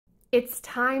It's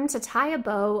time to tie a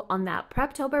bow on that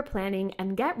Preptober planning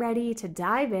and get ready to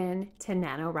dive in to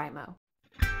Nanowrimo.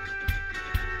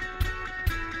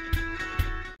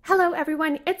 Hello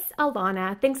everyone, it's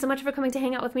Alana. Thanks so much for coming to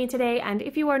hang out with me today, and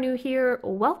if you are new here,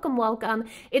 welcome, welcome.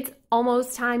 It's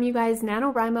almost time, you guys.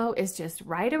 Nanowrimo is just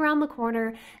right around the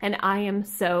corner, and I am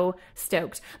so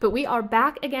stoked. But we are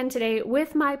back again today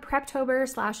with my Preptober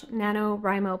 /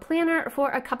 Nanowrimo planner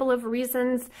for a couple of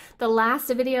reasons. The last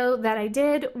video that I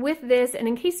did with this, and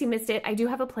in case you missed it, I do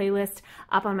have a playlist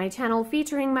up on my channel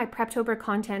featuring my Preptober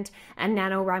content and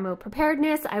Nanowrimo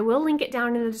preparedness. I will link it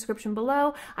down in the description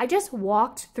below. I just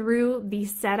walked through the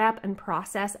setup and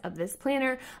process of this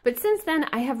planner, but since then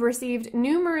I have received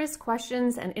numerous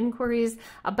questions and inquiries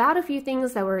about a few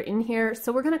things that were in here,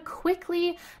 so we're going to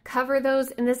quickly cover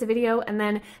those in this video, and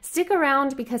then stick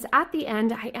around because at the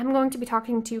end I am going to be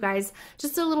talking to you guys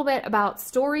just a little bit about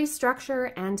story structure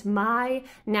and my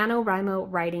Nanowrimo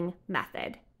writing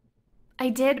method. I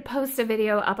did post a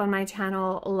video up on my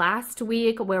channel last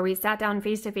week where we sat down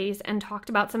face to face and talked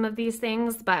about some of these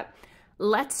things, but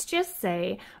let's just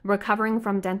say, recovering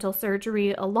from dental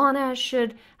surgery, Alana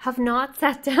should have not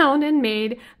sat down and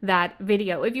made that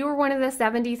video. If you were one of the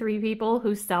 73 people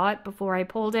who saw it before I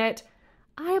pulled it,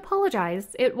 I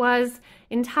apologize. It was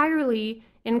entirely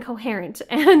incoherent,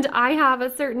 and I have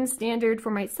a certain standard for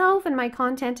myself and my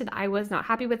content, and I was not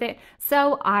happy with it,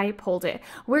 so I pulled it.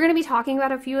 We're going to be talking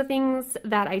about a few things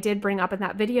that I did bring up in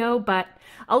that video, but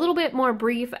a little bit more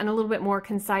brief and a little bit more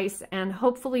concise and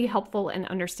hopefully helpful and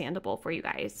understandable for you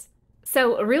guys.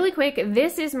 So really quick,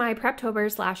 this is my Preptober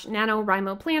 /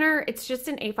 Nanowrimo planner. It's just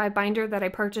an A5 binder that I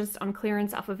purchased on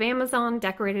clearance off of Amazon,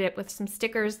 decorated it with some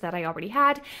stickers that I already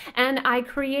had, and I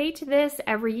create this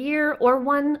every year, or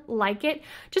one like it,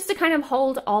 just to kind of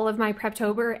hold all of my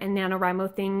Preptober and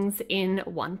Nanowrimo things in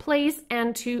one place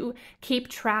and to keep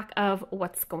track of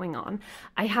what's going on.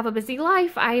 I have a busy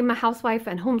life. I'm a housewife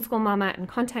and homeschool mama and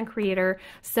content creator,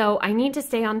 so I need to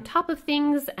stay on top of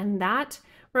things, and that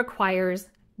requires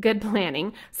good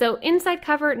planning. So inside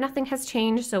cover, nothing has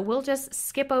changed, so we'll just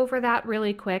skip over that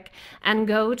really quick and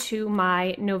go to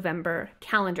my November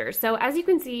calendar. So as you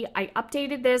can see, I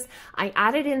updated this. I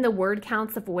added in the word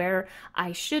counts of where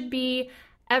I should be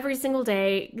every single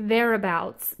day,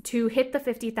 thereabouts, to hit the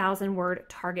 50,000 word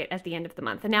target at the end of the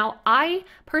month. And now I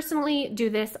personally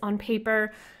do this on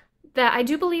paper. That I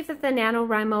do believe that the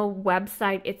Nanowrimo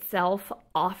website itself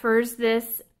offers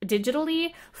this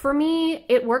digitally. For me,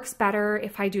 it works better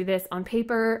if I do this on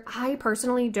paper. I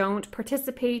personally don't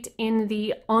participate in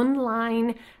the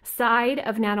online side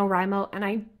of Nanowrimo, and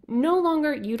I no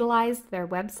longer utilize their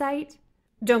website.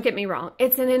 Don't get me wrong,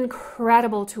 it's an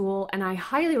incredible tool, and I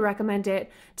highly recommend it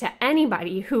to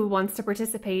anybody who wants to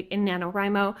participate in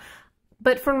Nanowrimo.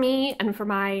 But for me and for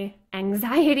my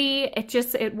anxiety,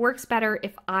 it works better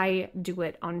if I do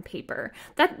it on paper.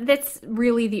 That's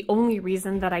really the only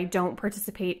reason that I don't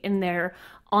participate in their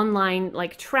online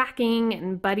tracking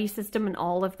and buddy system and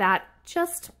all of that,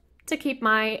 just to keep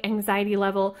my anxiety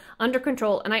level under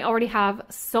control. And I already have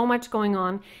so much going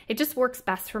on. It just works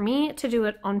best for me to do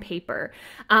it on paper.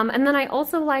 And then I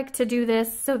also like to do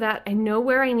this so that I know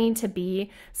where I need to be,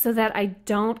 so that I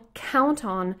don't count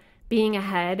on being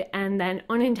ahead and then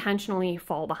unintentionally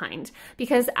fall behind.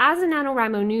 Because as a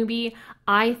Nanowrimo newbie,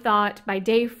 I thought by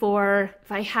day 4, if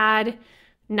I had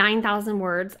 9,000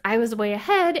 words, I was way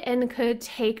ahead and could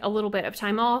take a little bit of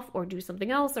time off or do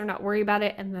something else or not worry about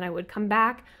it, and then I would come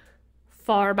back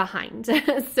far behind.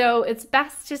 So it's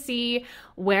best to see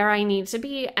where I need to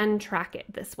be and track it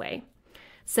this way.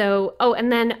 So,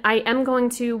 and then I am going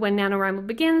to, when Nanowrimo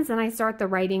begins and I start the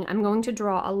writing, I'm going to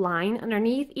draw a line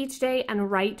underneath each day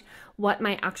and write what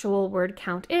my actual word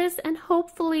count is, and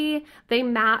hopefully they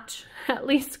match at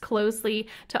least closely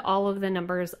to all of the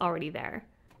numbers already there.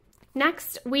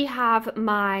 Next, we have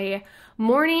my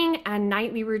morning and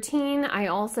nightly routine. I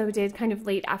also did kind of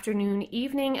late afternoon,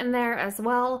 evening in there as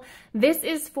well. This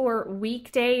is for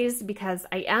weekdays because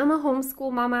I am a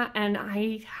homeschool mama and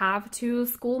I have to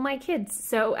school my kids.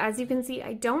 So as you can see,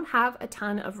 I don't have a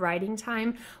ton of writing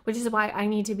time, which is why I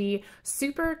need to be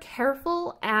super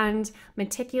careful and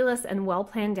meticulous and well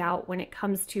planned out when it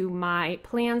comes to my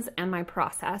plans and my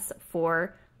process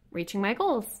for reaching my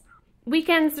goals.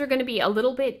 Weekends are going to be a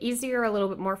little bit easier, a little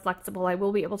bit more flexible. I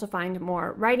will be able to find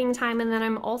more writing time, and then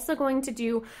I'm also going to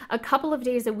do a couple of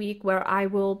days a week where I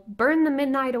will burn the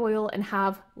midnight oil and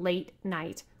have late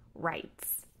night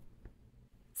writes.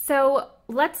 So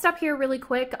let's stop here really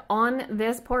quick on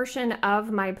this portion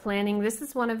of my planning. This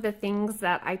is one of the things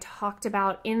that I talked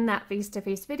about in that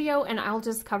face-to-face video, and I'll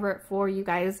just cover it for you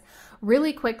guys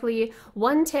really quickly.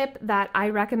 One tip that I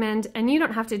recommend, and you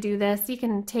don't have to do this, you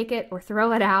can take it or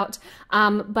throw it out,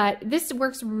 but this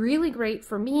works really great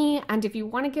for me, and if you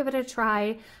want to give it a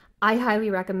try, I highly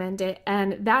recommend it,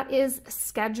 and that is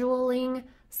scheduling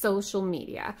social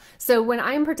media. So when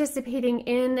I'm participating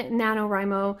in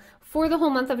NaNoWriMo for the whole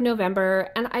month of November,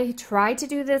 and I try to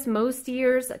do this most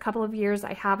years, a couple of years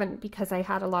I haven't because I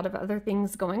had a lot of other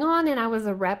things going on and I was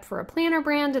a rep for a planner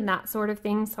brand and that sort of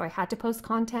thing, so I had to post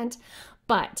content,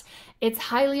 but it's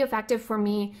highly effective for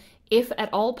me, if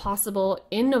at all possible,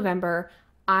 in November,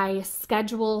 I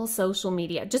schedule social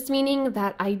media, just meaning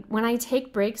that when I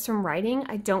take breaks from writing,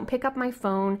 I don't pick up my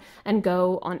phone and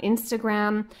go on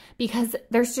Instagram, because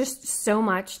there's just so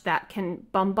much that can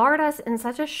bombard us in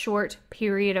such a short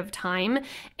period of time.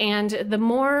 And the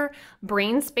more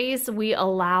brain space we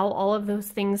allow all of those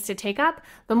things to take up,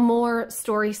 the more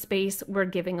story space we're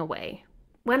giving away.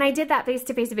 When I did that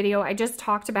face-to-face video, I just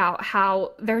talked about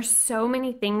how there's so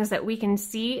many things that we can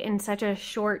see in such a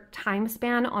short time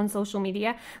span on social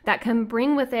media that can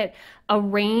bring with it a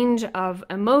range of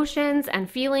emotions and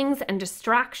feelings and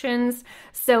distractions.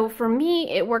 So for me,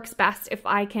 it works best if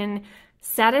I can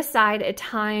set aside a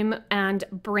time and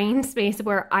brain space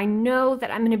where I know that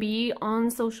I'm going to be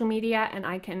on social media and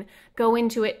I can go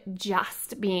into it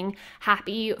just being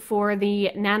happy for the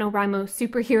NaNoWriMo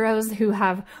superheroes who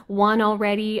have won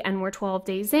already and we're 12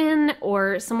 days in,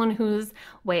 or someone who's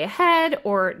way ahead,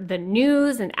 or the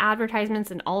news and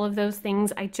advertisements and all of those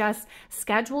things. I just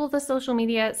schedule the social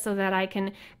media so that I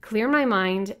can clear my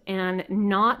mind and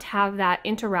not have that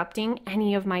interrupting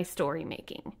any of my story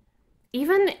making.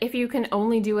 Even if you can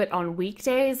only do it on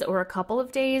weekdays or a couple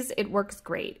of days, it works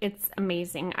great. It's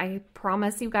amazing. I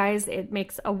promise you guys, it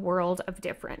makes a world of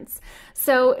difference.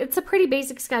 So it's a pretty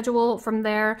basic schedule from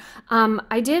there.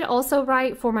 I did also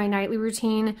write for my nightly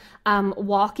routine,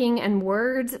 walking and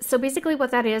words. So basically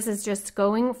what that is just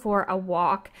going for a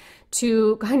walk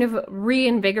to kind of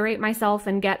reinvigorate myself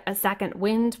and get a second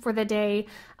wind for the day,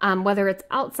 whether it's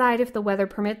outside if the weather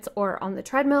permits or on the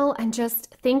treadmill, and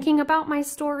just thinking about my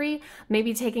story,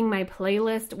 maybe taking my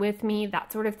playlist with me,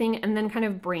 that sort of thing, and then kind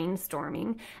of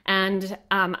brainstorming. And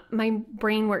my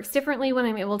brain works differently when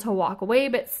I'm able to walk away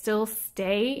but still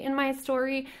stay in my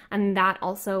story, and that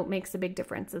also makes a big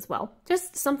difference as well.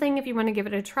 Just something if you want to give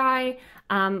it a try,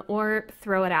 or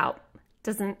throw it out.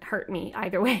 Doesn't hurt me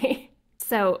either way.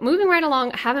 So moving right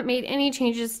along, I haven't made any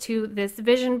changes to this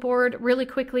vision board. Really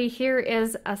quickly, here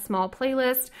is a small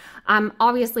playlist.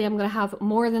 Obviously, I'm going to have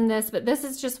more than this, but this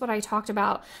is just what I talked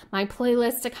about, my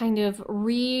playlist to kind of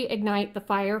reignite the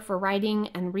fire for writing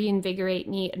and reinvigorate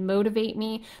me and motivate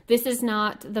me. This is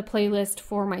not the playlist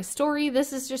for my story.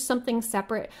 This is just something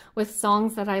separate with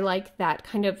songs that I like that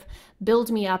kind of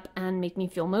build me up and make me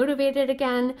feel motivated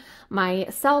again. My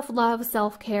self-love,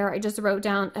 self-care, I just wrote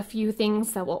down a few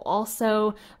things that will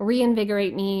also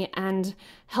reinvigorate me and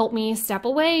help me step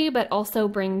away, but also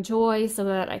bring joy so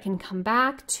that I can come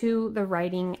back to the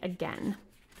writing again.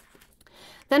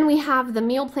 Then we have the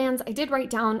meal plans. I did write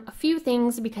down a few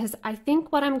things because I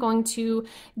think what I'm going to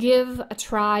give a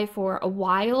try for a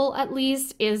while at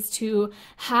least is to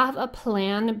have a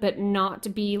plan but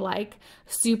not be like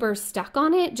super stuck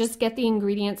on it. Just get the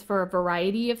ingredients for a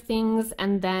variety of things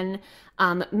and then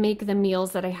make the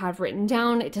meals that I have written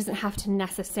down. It doesn't have to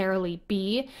necessarily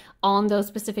be on those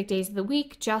specific days of the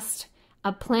week, just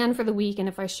a plan for the week, and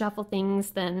if I shuffle things,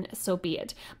 then so be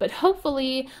it. But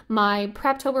hopefully my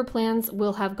Preptober plans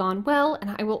will have gone well,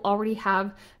 and I will already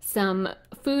have some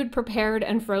food prepared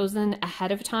and frozen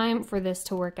ahead of time for this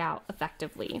to work out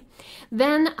effectively.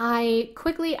 Then I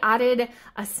quickly added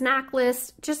a snack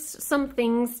list, just some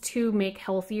things to make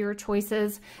healthier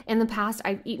choices. In the past,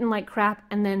 I've eaten like crap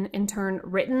and then in turn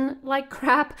written like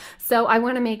crap, so I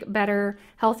want to make better,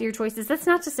 healthier choices. That's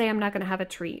not to say I'm not going to have a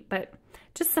treat, but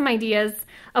just some ideas.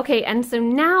 Okay, and so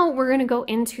now we're going to go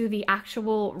into the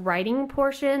actual writing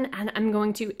portion, and I'm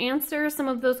going to answer some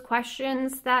of those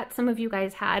questions that some of you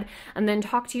guys had, and then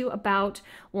talk to you about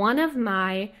one of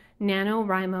my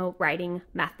NaNoWriMo writing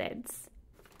methods.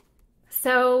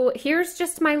 So here's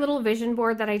just my little vision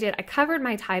board that I did. I covered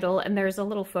my title, and there's a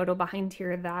little photo behind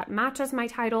here that matches my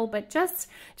title, but just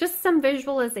some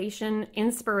visualization,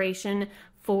 inspiration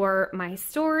for my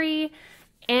story.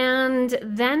 And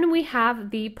then we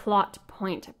have the plot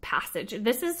point passage.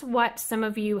 This is what some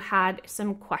of you had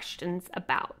some questions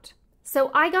about. So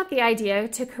I got the idea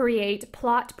to create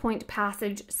plot point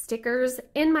passage stickers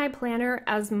in my planner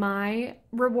as my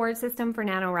reward system for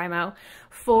NaNoWriMo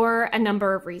for a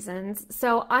number of reasons.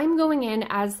 So I'm going in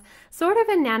as sort of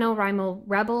a NaNoWriMo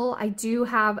rebel. I do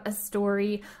have a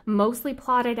story mostly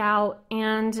plotted out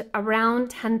and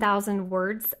around 10,000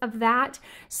 words of that.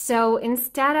 So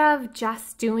instead of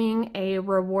just doing a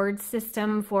reward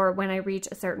system for when I reach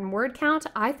a certain word count,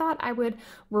 I thought I would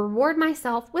reward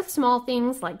myself with small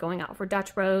things like going out for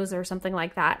Dutch Bros or something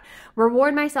like that.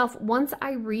 Reward myself once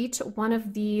I reach one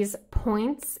of these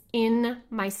points in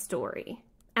my story.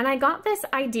 And I got this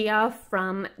idea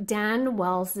from Dan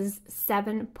Wells's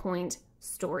 7-point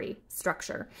story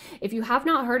structure. If you have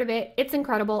not heard of it, it's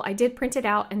incredible. I did print it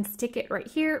out and stick it right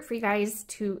here for you guys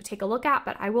to take a look at,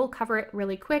 but I will cover it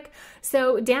really quick.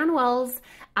 So Dan Wells,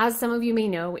 as some of you may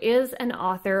know, is an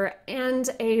author and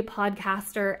a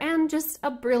podcaster and just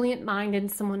a brilliant mind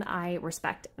and someone I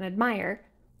respect and admire.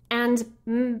 And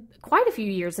quite a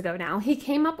few years ago now, he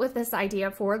came up with this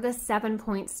idea for the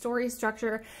 7-point story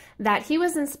structure that he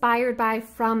was inspired by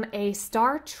from a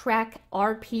Star Trek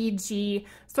RPG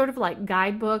sort of like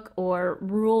guidebook or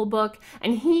rule book.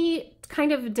 And he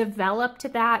kind of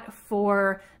developed that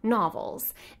for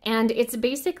novels. And it's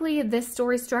basically this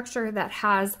story structure that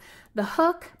has the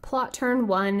hook, plot turn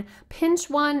 1, pinch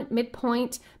 1,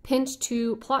 midpoint, pinch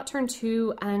 2, plot turn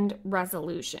 2, and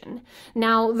resolution.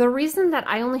 Now, the reason that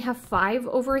I only have 5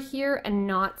 over here and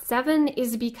not 7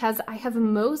 is because I have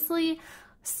mostly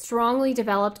strongly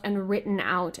developed and written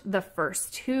out the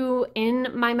first 2 in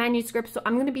my manuscript. So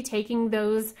I'm going to be taking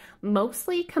those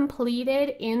mostly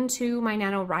completed into my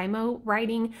NaNoWriMo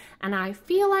writing. And I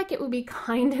feel like it would be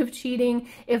kind of cheating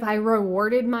if I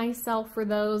rewarded myself for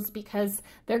those because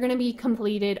they're going to be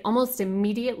completed almost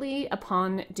immediately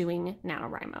upon doing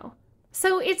NaNoWriMo.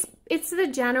 So it's the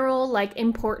general like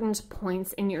important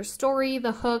points in your story,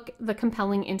 the hook, the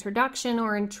compelling introduction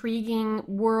or intriguing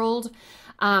world,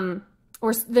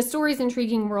 or the story's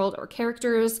intriguing world or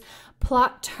characters.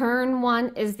 Plot turn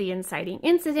 1 is the inciting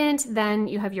incident. Then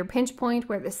you have your pinch point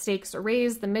where the stakes are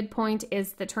raised. The midpoint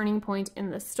is the turning point in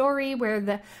the story where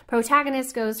the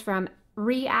protagonist goes from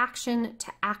reaction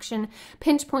to action.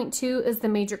 Pinch point 2 is the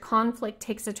major conflict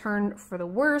takes a turn for the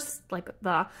worse, like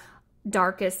the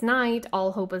darkest night,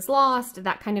 all hope is lost,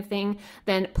 that kind of thing.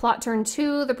 Then plot turn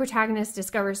 2, the protagonist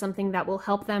discovers something that will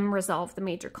help them resolve the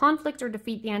major conflict or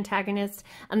defeat the antagonist.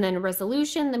 And then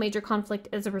resolution, the major conflict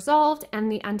is resolved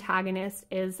and the antagonist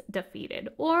is defeated,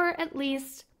 or at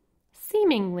least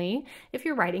seemingly, if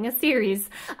you're writing a series.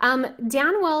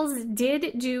 Dan Wells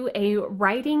did do a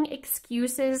writing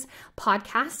excuses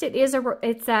podcast.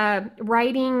 It's a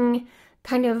writing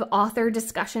kind of author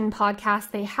discussion podcast.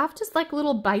 They have just like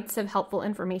little bites of helpful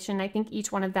information. I think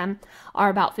each one of them are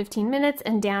about 15 minutes,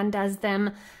 and Dan does them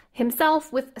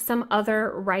himself with some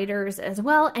other writers as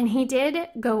well. And he did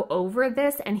go over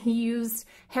this, and he used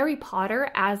Harry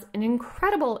Potter as an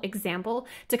incredible example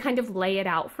to kind of lay it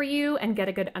out for you and get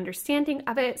a good understanding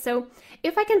of it. So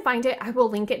if I can find it, I will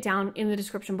link it down in the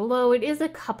description below. It is a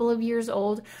couple of years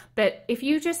old, but if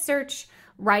you just search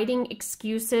writing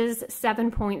excuses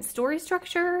 7-point story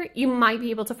structure, you might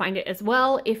be able to find it as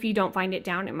well if you don't find it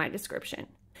down in my description.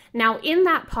 Now, in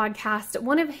that podcast,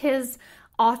 one of his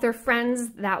author friends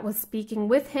that was speaking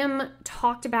with him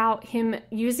talked about him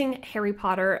using Harry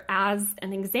Potter as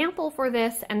an example for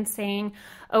this and saying,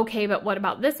 okay, but what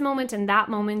about this moment and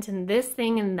this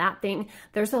thing and that thing?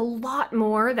 There's a lot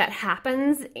more that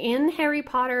happens in Harry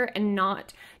Potter and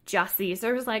not just these.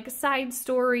 There's like side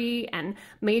story and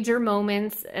major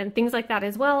moments and things like that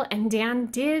as well. And Dan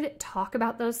did talk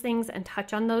about those things and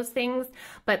touch on those things.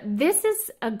 But this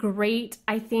is a great,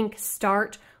 I think,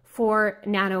 start for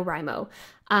NaNoWriMo.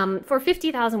 For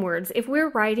 50,000 words, if we're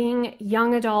writing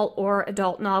young adult or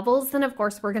adult novels, then of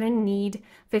course we're going to need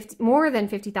more than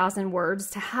 50,000 words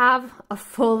to have a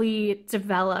fully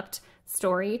developed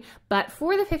story. But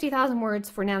for the 50,000 words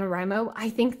for NaNoWriMo, I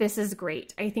think this is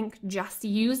great. I think just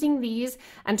using these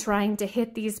and trying to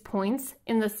hit these points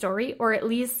in the story, or at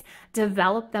least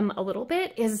develop them a little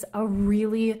bit, is a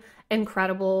really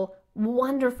incredible,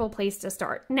 wonderful place to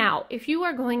start. Now, if you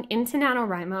are going into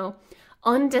NaNoWriMo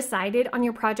undecided on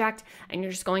your project and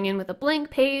you're just going in with a blank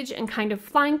page and kind of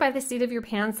flying by the seat of your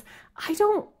pants, I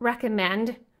don't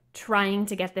recommend trying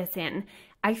to get this in.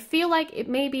 I feel like it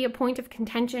may be a point of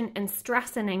contention and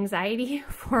stress and anxiety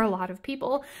for a lot of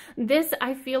people. This,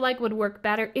 I feel like, would work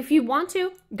better. If you want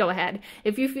to, go ahead.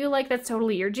 If you feel like that's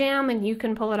totally your jam and you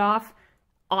can pull it off,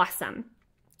 awesome.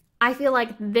 I feel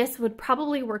like this would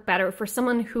probably work better for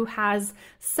someone who has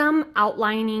some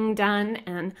outlining done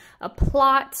and a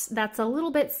plot that's a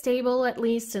little bit stable, at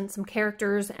least, and some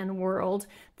characters and world,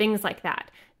 things like that.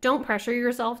 Don't pressure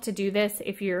yourself to do this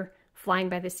if you're flying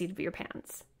by the seat of your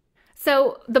pants.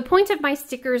 So the point of my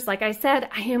stickers, like I said,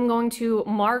 I am going to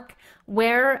mark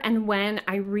where and when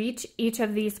I reach each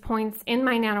of these points in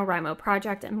my NaNoWriMo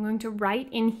project. I'm going to write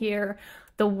in here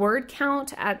the word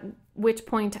count at which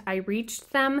point I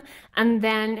reached them, and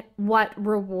then what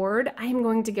reward I'm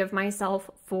going to give myself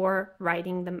for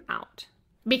writing them out.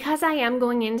 Because I am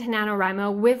going into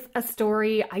NaNoWriMo with a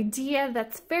story idea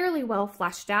that's fairly well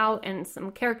fleshed out and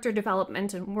some character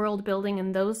development and world building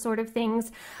and those sort of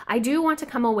things, I do want to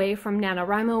come away from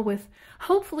NaNoWriMo with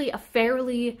hopefully a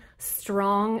fairly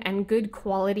strong and good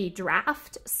quality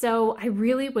draft. So I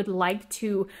really would like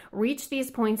to reach these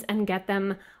points and get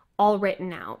them all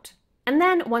written out. And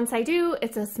then once I do,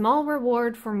 it's a small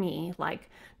reward for me, like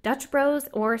Dutch Bros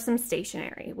or some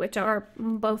stationery, which are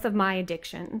both of my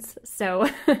addictions. So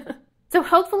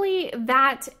hopefully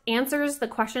that answers the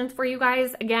questions for you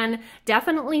guys. Again,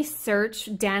 definitely search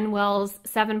Dan Wells'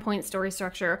 7-point story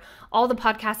structure, all the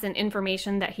podcasts and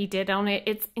information that he did on it.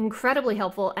 It's incredibly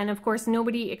helpful. And of course,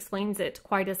 nobody explains it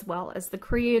quite as well as the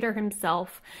creator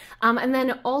himself. And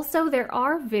then also there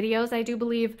are videos, I do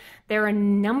believe they're a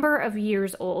number of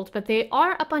years old, but they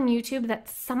are up on YouTube that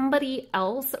somebody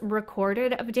else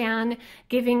recorded of Dan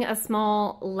giving a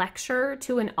small lecture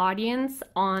to an audience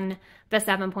on the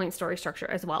 7-point story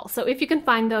structure as well. So if you can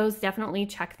find those, definitely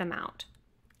check them out.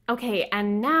 Okay,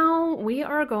 and now we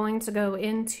are going to go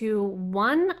into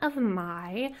one of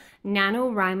my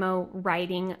NaNoWriMo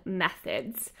writing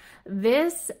methods.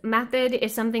 This method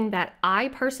is something that I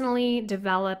personally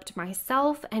developed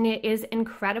myself, and it is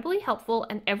incredibly helpful,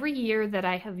 and every year that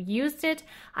I have used it,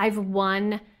 I've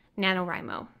won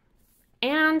NaNoWriMo.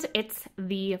 And it's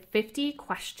the 50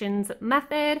 questions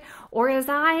method, or as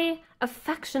I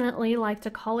affectionately like to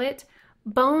call it,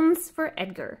 Bones for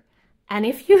Edgar. And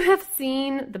if you have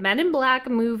seen the Men in Black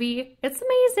movie, it's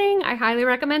amazing. I highly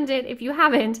recommend it if you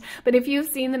haven't. But if you've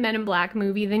seen the Men in Black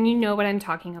movie, then you know what I'm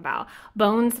talking about.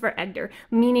 Bones for Edgar,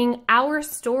 meaning our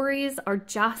stories are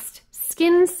just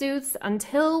skin suits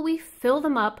until we fill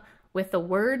them up with the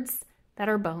words that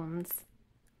are bones,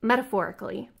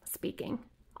 metaphorically speaking.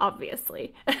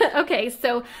 Obviously. Okay,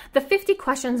 so the 50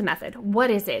 questions method, what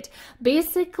is it?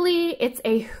 Basically, it's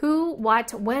a who,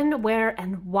 what, when, where,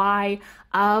 and why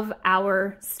of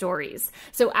our stories.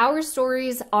 So our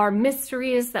stories are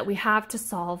mysteries that we have to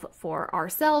solve for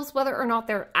ourselves, whether or not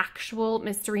they're actual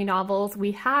mystery novels.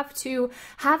 We have to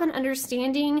have an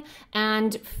understanding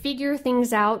and figure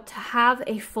things out to have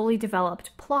a fully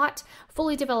developed plot,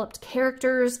 fully developed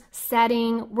characters,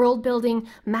 setting, world building,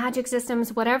 magic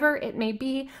systems, whatever it may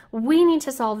be. We need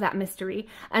to solve that mystery.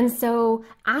 And so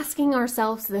asking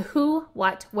ourselves the who,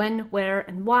 what, when, where,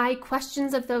 and why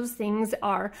questions of those things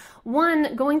are, one,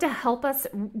 going to help us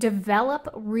develop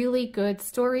really good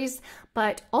stories,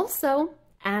 but also,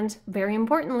 and very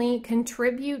importantly,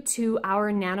 contribute to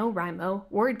our NaNoWriMo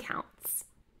word counts.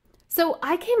 So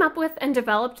I came up with and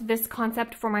developed this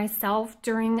concept for myself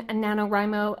during a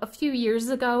NaNoWriMo a few years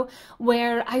ago,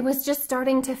 where I was just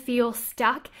starting to feel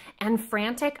stuck and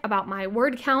frantic about my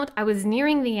word count. I was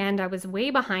nearing the end, I was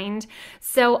way behind.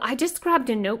 So I just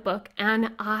grabbed a notebook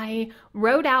and I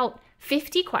wrote out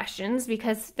 50 questions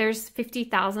because there's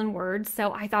 50,000 words.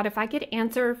 So I thought if I could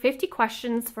answer 50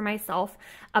 questions for myself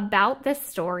about this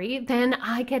story, then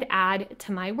I could add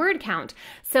to my word count.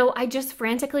 So I just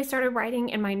frantically started writing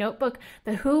in my notebook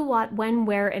the who, what, when,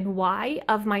 where, and why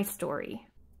of my story.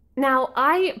 Now,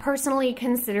 I personally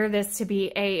consider this to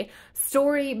be a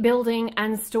story building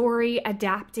and story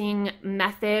adapting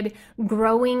method,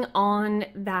 growing on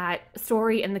that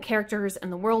story and the characters and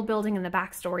the world building and the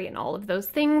backstory and all of those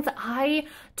things. I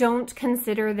don't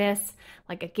consider this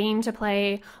like a game to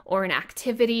play or an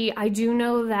activity. I do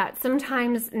know that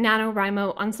sometimes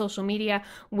NaNoWriMo on social media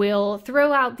will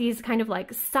throw out these kind of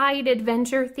like side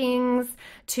adventure things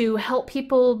to help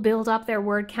people build up their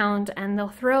word count, and they'll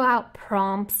throw out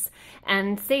prompts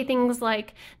and say things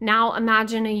like, now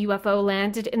imagine a UFO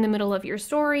landed in the middle of your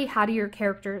story. How do your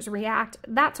characters react?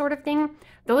 That sort of thing.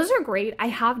 Those are great. I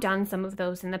have done some of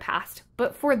those in the past.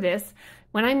 But for this,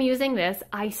 when I'm using this,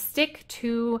 I stick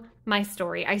to my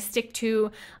story. I stick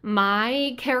to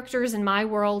my characters and my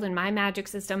world and my magic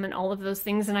system and all of those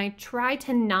things. And I try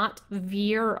to not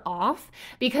veer off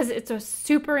because it's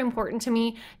super important to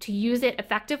me to use it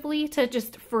effectively to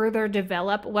just further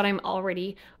develop what I'm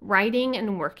already writing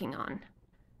and working on.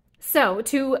 So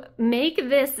to make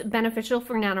this beneficial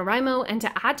for NaNoWriMo and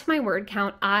to add to my word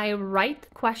count, I write the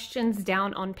questions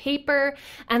down on paper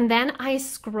and then I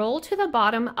scroll to the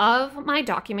bottom of my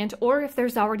document, or if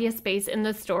there's already a space in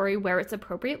the story where it's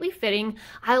appropriately fitting,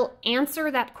 I'll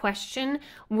answer that question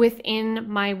within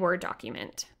my Word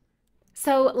document.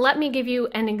 So let me give you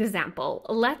an example.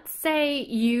 Let's say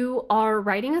you are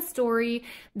writing a story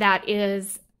that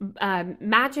is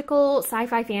magical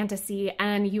sci-fi fantasy,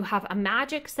 and you have a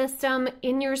magic system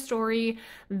in your story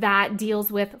that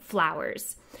deals with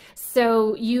flowers.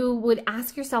 So you would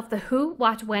ask yourself the who,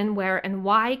 what, when, where, and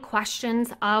why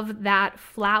questions of that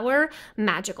flower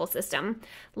magical system.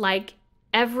 Like,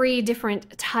 every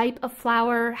different type of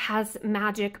flower has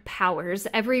magic powers.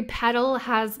 Every petal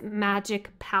has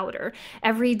magic powder.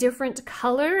 Every different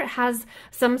color has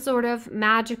some sort of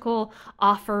magical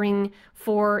offering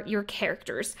for your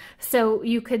characters. So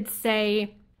you could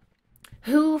say,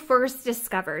 who first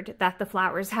discovered that the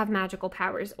flowers have magical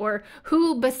powers, or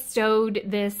who bestowed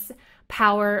this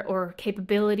power or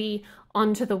capability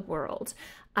onto the world?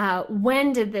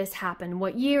 When did this happen?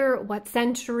 What year, what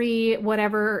century,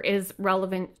 whatever is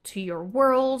relevant to your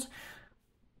world.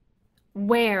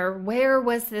 Where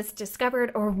was this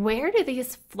discovered, or where do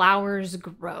these flowers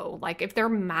grow? Like, if they're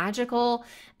magical,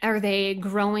 are they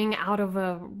growing out of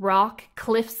a rock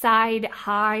cliffside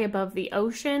high above the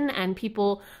ocean and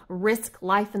people risk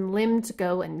life and limb to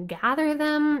go and gather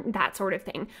them? That sort of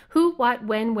thing. Who, what,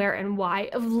 when, where, and why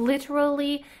of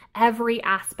literally every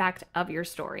aspect of your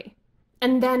story.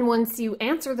 And then once you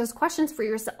answer those questions for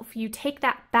yourself, you take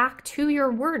that back to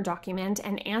your Word document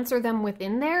and answer them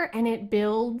within there, and it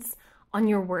builds on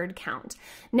your word count.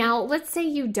 Now, let's say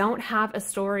you don't have a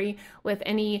story with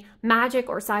any magic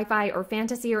or sci-fi or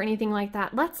fantasy or anything like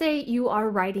that. Let's say you are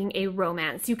writing a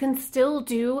romance. You can still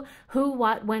do who,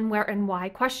 what, when, where, and why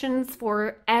questions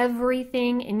for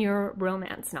everything in your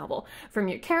romance novel, from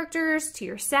your characters to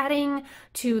your setting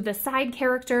to the side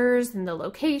characters and the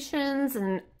locations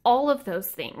and all of those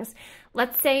things.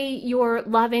 Let's say your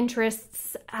love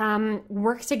interests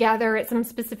work together at some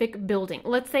specific building.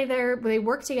 Let's say they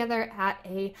work together at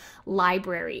a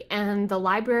library, and the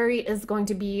library is going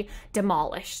to be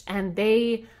demolished, and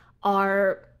they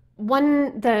are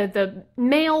the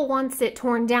male wants it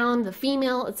torn down, the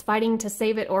female is fighting to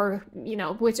save it, or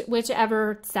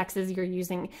whichever sexes you're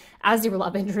using as your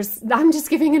love interest. I'm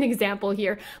just giving an example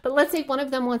here, but let's say one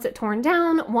of them wants it torn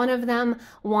down, one of them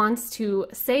wants to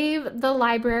save the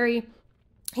library.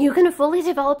 You can fully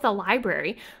develop the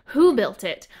library. Who built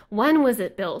it? When was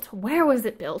it built? Where was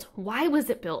it built? Why was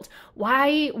it built?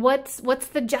 What's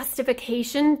the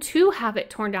justification to have it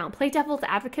torn down? Play devil's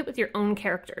advocate with your own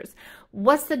characters.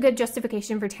 What's the good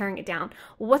justification for tearing it down?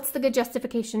 What's the good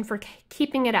justification for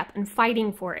keeping it up and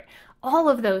fighting for it? All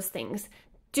of those things.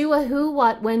 Do a who,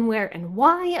 what, when, where, and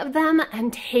why of them,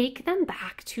 and take them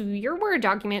back to your Word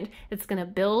document. It's going to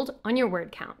build on your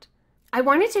word count. I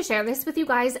wanted to share this with you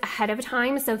guys ahead of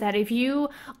time so that if you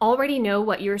already know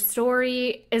what your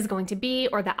story is going to be,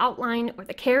 or the outline, or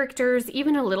the characters,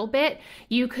 even a little bit,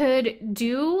 you could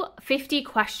do 50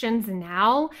 questions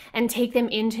now and take them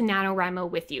into NaNoWriMo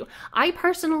with you. I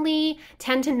personally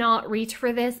tend to not reach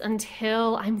for this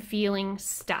until I'm feeling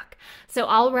stuck. So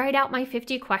I'll write out my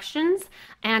 50 questions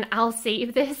and I'll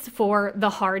save this for the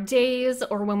hard days,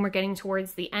 or when we're getting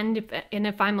towards the end, and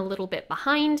if I'm a little bit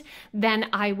behind, then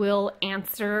I will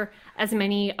answer as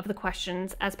many of the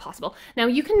questions as possible. Now,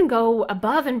 you can go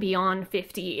above and beyond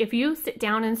 50 if you sit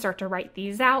down and start to write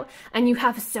these out and you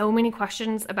have so many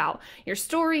questions about your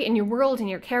story and your world and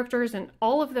your characters and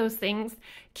all of those things.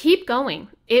 Keep going.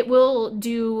 It will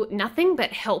do nothing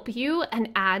but help you and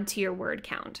add to your word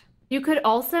count. You could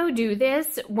also do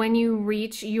this when you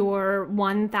reach your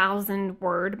 1,000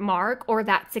 word mark, or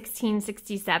that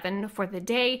 1667 for the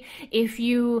day. If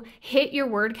you hit your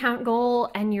word count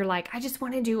goal and you're like, I just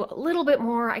want to do a little bit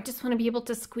more, I just want to be able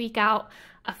to squeak out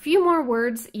a few more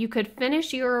words, you could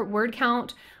finish your word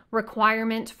count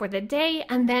requirement for the day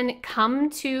and then come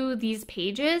to these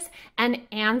pages and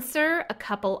answer a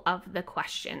couple of the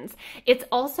questions. It's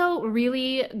also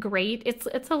really great.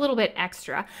 It's a little bit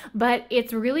extra, but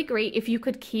it's really great if you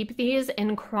could keep these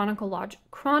in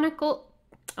chronological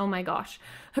order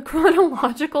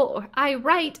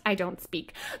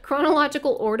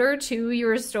to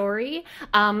your story.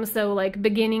 So like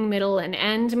beginning, middle, and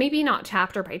end, maybe not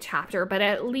chapter by chapter, but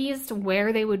at least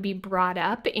where they would be brought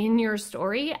up in your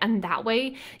story. And that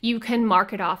way you can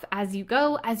mark it off as you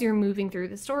go, as you're moving through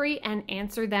the story, and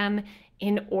answer them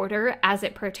in order as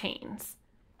it pertains.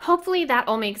 Hopefully that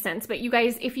all makes sense. But you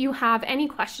guys, if you have any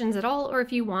questions at all, or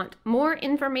if you want more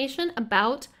information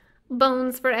about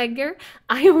Bones for Edgar,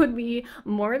 I would be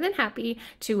more than happy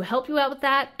to help you out with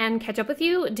that and catch up with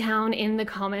you down in the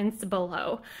comments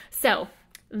below. So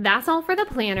That's all for the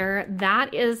planner.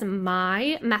 That is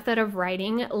my method of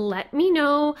writing. Let me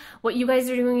know what you guys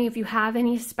are doing. If you have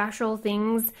any special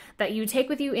things that you take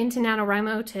with you into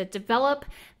NaNoWriMo to develop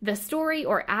the story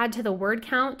or add to the word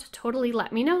count, totally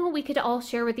let me know. We could all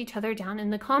share with each other down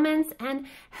in the comments and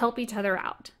help each other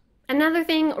out. Another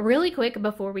thing really quick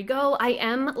before we go, I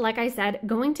am, like I said,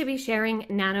 going to be sharing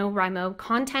NaNoWriMo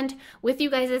content with you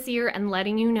guys this year and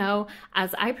letting you know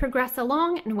as I progress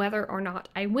along and whether or not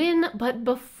I win. But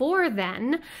before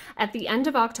then, at the end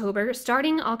of October,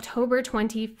 starting October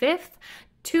 25th,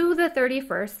 to the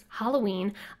 31st,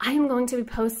 Halloween, I am going to be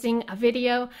posting a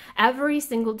video every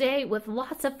single day with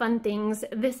lots of fun things.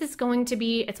 This is going to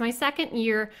be, it's my second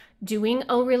year doing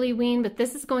Oh Really Ween, but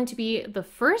this is going to be the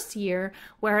first year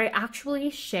where I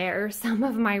actually share some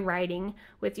of my writing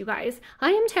with you guys. I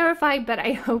am terrified, but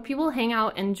I hope you will hang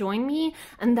out and join me.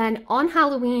 And then on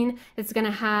Halloween, it's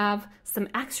gonna have some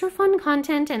extra fun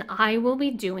content and I will be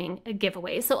doing a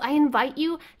giveaway. So I invite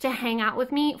you to hang out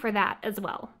with me for that as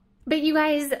well. But you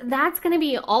guys, that's going to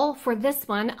be all for this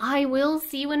one. I will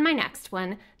see you in my next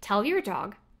one. Tell your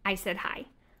dog I said hi.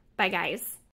 Bye,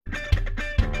 guys.